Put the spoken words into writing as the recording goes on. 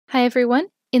Hi everyone.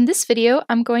 In this video,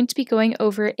 I'm going to be going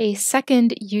over a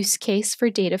second use case for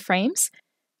data frames,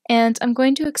 and I'm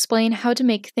going to explain how to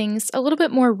make things a little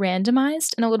bit more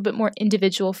randomized and a little bit more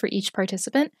individual for each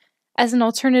participant as an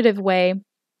alternative way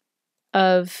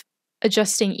of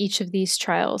adjusting each of these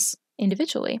trials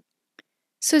individually.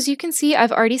 So as you can see,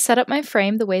 I've already set up my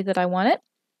frame the way that I want it.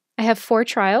 I have 4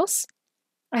 trials.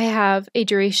 I have a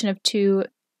duration of 2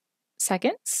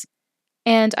 seconds,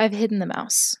 and I've hidden the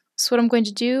mouse. So what I'm going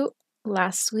to do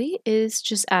lastly is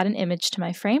just add an image to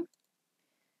my frame.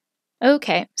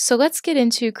 Okay, so let's get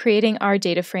into creating our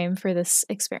data frame for this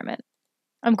experiment.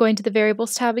 I'm going to the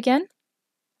Variables tab again,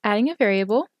 adding a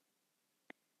variable.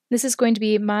 This is going to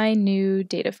be my new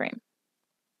data frame.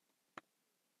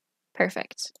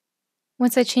 Perfect.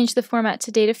 Once I change the format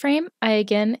to data frame, I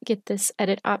again get this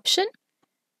edit option.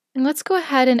 And let's go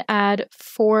ahead and add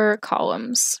 4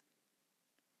 columns.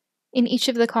 In each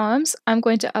of the columns, I'm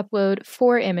going to upload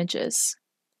 4 images.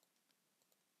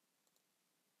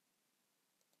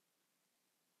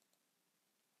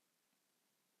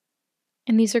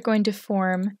 And these are going to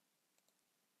form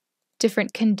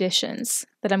different conditions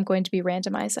that I'm going to be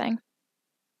randomizing.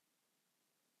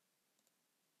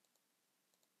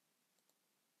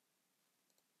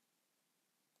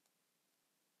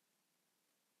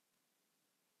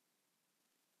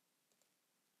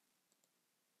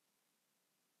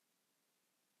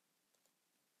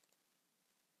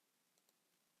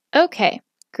 Okay,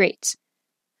 great.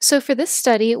 So for this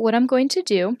study, what I'm going to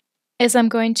do is I'm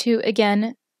going to,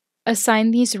 again,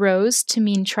 assign these rows to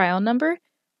mean trial number,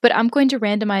 but I'm going to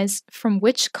randomize from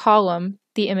which column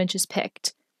the image is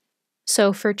picked.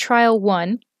 So for trial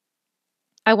 1,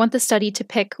 I want the study to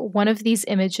pick one of these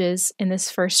images in this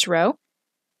first row,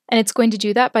 and it's going to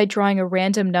do that by drawing a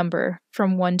random number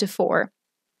from 1 to 4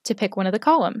 to pick one of the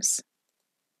columns.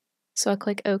 So I'll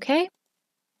click OK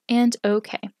and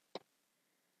OK.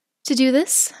 To do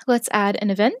this, let's add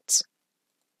an event.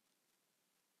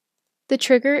 The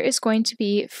trigger is going to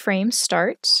be frame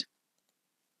start.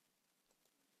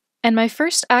 And my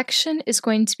first action is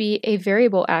going to be a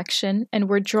variable action, and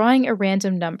we're drawing a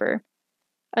random number.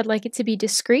 I'd like it to be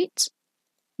discrete.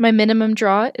 My minimum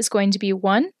draw is going to be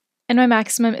 1, and my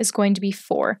maximum is going to be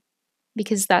 4,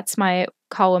 because that's my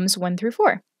columns 1 through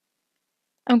 4.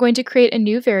 I'm going to create a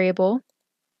new variable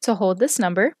to hold this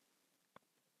number.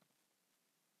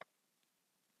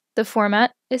 The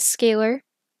format is scalar.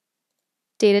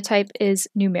 Data type is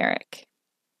numeric.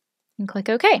 And click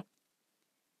OK.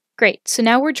 Great, so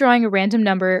now we're drawing a random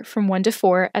number from 1 to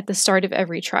 4 at the start of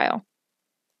every trial.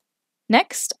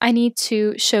 Next, I need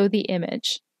to show the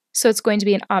image. So it's going to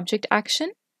be an object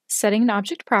action, setting an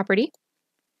object property.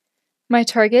 My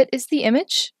target is the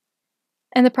image,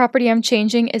 and the property I'm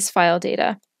changing is file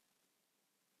data.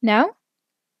 Now,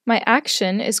 my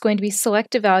action is going to be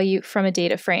select a value from a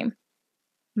data frame.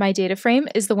 My data frame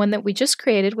is the one that we just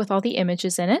created with all the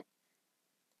images in it.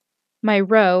 My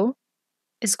row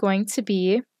is going to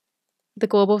be the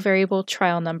global variable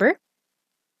trial number.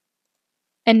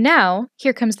 And now,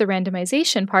 here comes the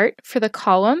randomization part. For the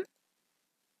column,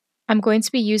 I'm going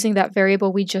to be using that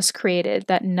variable we just created,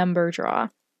 that number draw.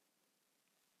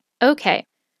 Okay,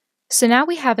 so now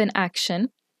we have an action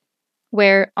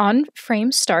where on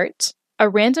frame start, a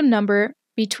random number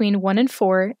between 1 and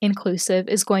 4 inclusive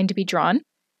is going to be drawn.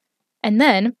 And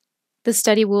then the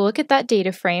study will look at that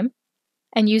data frame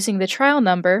and using the trial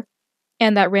number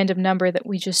and that random number that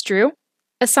we just drew,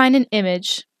 assign an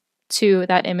image to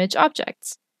that image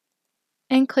object.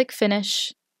 And click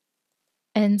Finish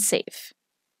and Save.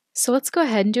 So let's go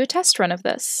ahead and do a test run of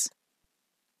this.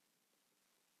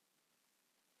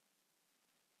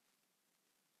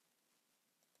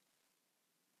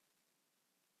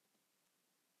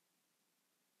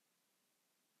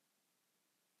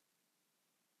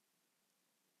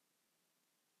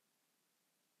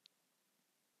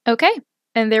 Okay,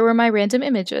 and there were my random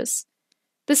images.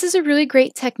 This is a really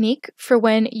great technique for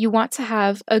when you want to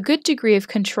have a good degree of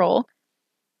control.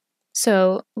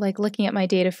 So, like looking at my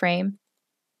data frame,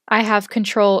 I have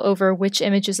control over which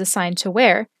image is assigned to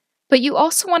where, but you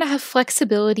also want to have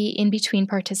flexibility in between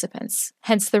participants,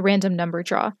 hence the random number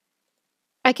draw.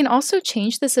 I can also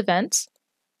change this event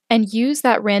and use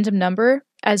that random number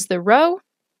as the row,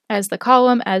 as the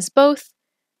column, as both.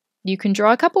 You can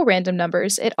draw a couple random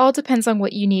numbers. It all depends on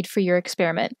what you need for your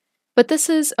experiment. But this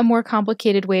is a more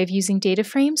complicated way of using data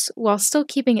frames while still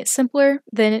keeping it simpler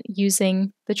than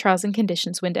using the trials and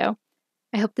conditions window.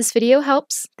 I hope this video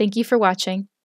helps. Thank you for watching.